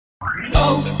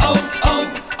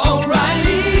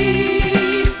O'Reilly.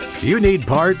 You need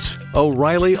parts?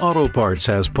 O'Reilly Auto Parts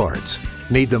has parts.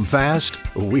 Need them fast?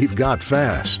 We've got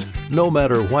fast. No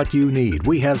matter what you need,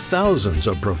 we have thousands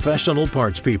of professional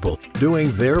parts people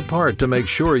doing their part to make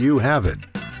sure you have it.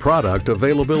 Product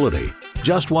availability.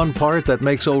 Just one part that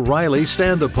makes O'Reilly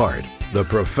stand apart. The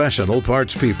professional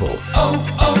parts people.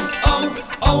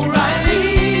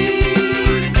 O'Reilly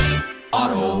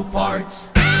Auto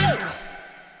Parts.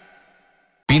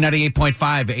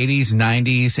 B98.5, 80s,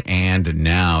 90s, and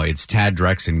now it's Tad,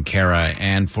 Drex, and Kara.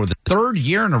 And for the third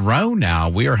year in a row now,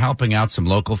 we are helping out some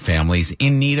local families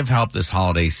in need of help this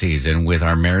holiday season with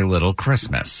our Merry Little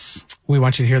Christmas. We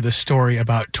want you to hear the story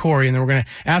about Tori, and then we're going to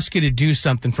ask you to do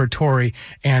something for Tori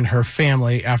and her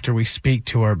family after we speak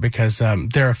to her, because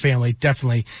they're a family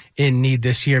definitely in need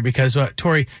this year. Because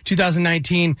Tori,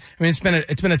 2019, I mean,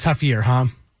 it's been a tough year, huh?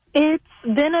 It's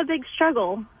been a big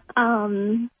struggle.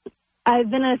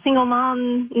 I've been a single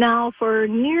mom now for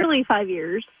nearly 5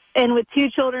 years, and with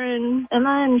two children,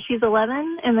 Emma, and she's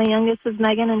 11, and the youngest is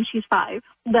Megan, and she's 5,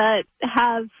 that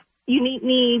have unique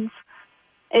needs.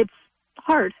 It's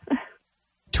hard.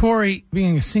 Tori,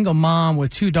 being a single mom with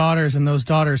two daughters, and those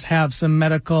daughters have some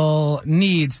medical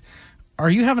needs, are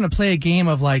you having to play a game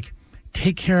of, like,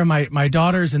 take care of my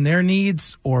daughters and their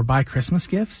needs, or buy Christmas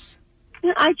gifts?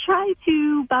 I try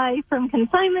to buy from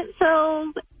consignment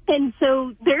sales, and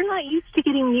so they're not used to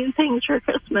getting new things for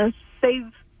Christmas.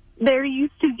 They're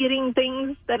used to getting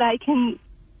things that I can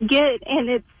get, and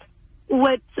it's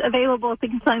what's available at the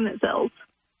consignment sales.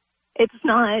 It's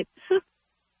not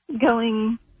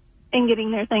going and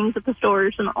getting their things at the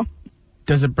stores and all.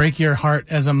 Does it break your heart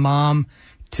as a mom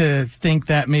to think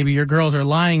that maybe your girls are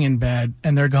lying in bed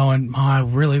and they're going, oh, I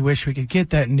really wish we could get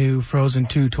that new Frozen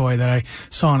 2 toy that I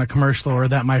saw in a commercial or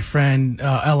that my friend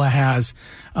Ella has,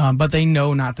 but they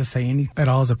know not to say anything at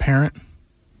all as a parent?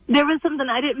 There was something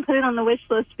I didn't put it on the wish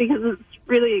list because it's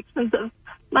really expensive.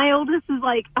 My oldest is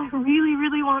like, I really,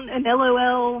 really want an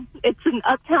LOL. It's an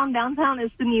Uptown, Downtown.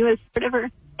 It's the newest, whatever.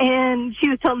 And she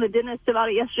was telling the dentist about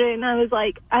it yesterday, and I was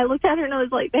like, I looked at her and I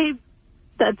was like, babe,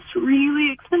 that's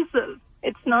really expensive.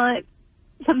 It's not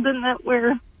something that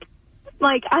we're,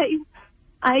 like,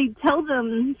 I tell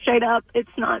them straight up, it's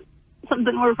not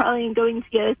something we're probably going to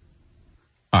get.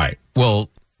 All right. Well,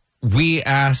 we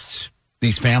asked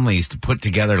these families to put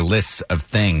together lists of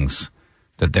things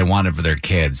that they wanted for their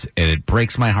kids. And it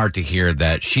breaks my heart to hear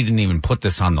that she didn't even put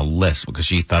this on the list because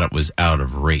she thought it was out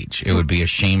of reach. It would be a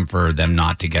shame for them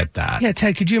not to get that. Yeah,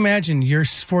 Ted, could you imagine your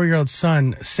 4-year-old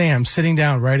son, Sam, sitting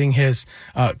down, writing his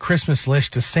Christmas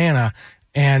list to Santa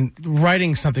and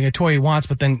writing something, a toy he wants,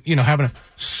 but then, having to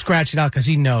scratch it out because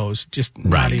he knows just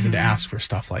not even to ask for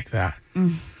stuff like that.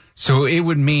 Mm. So it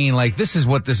would mean, like, this is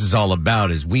what this is all about,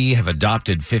 is we have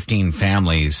adopted 15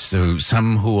 families, so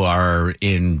some who are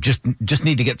in just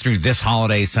need to get through this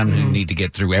holiday, some who need to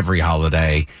get through every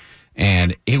holiday.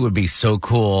 And it would be so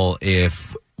cool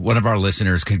if one of our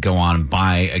listeners could go on and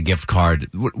buy a gift card.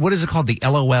 What is it called? The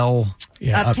LOL?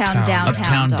 Yeah, Uptown,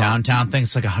 Downtown thing.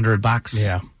 It's like $100.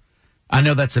 Yeah. I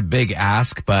know that's a big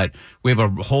ask, but we have a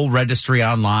whole registry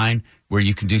online where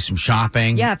you can do some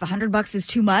shopping. Yeah, if $100 is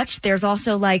too much, there's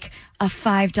also like a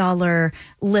 $5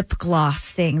 lip gloss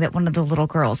thing that one of the little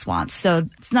girls wants. So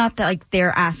it's not that like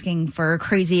they're asking for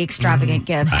crazy extravagant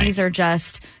gifts. Right. These are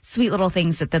just sweet little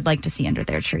things that they'd like to see under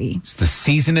their tree. It's the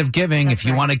season of giving. That's if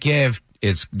you right. want to give,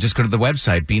 it's just go to the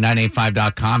website,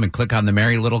 b985.com, and click on the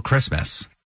Merry Little Christmas.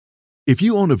 If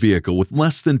you own a vehicle with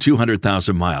less than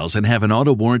 200,000 miles and have an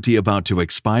auto warranty about to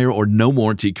expire or no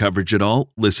warranty coverage at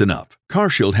all, listen up.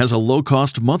 CarShield has a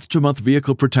low-cost month-to-month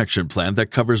vehicle protection plan that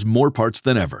covers more parts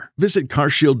than ever. Visit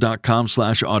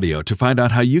carshield.com/audio to find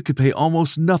out how you could pay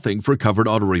almost nothing for covered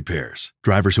auto repairs.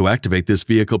 Drivers who activate this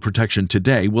vehicle protection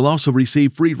today will also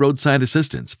receive free roadside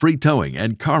assistance, free towing,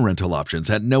 and car rental options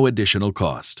at no additional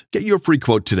cost. Get your free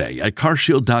quote today at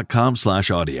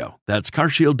carshield.com/audio. That's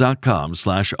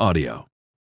carshield.com/audio.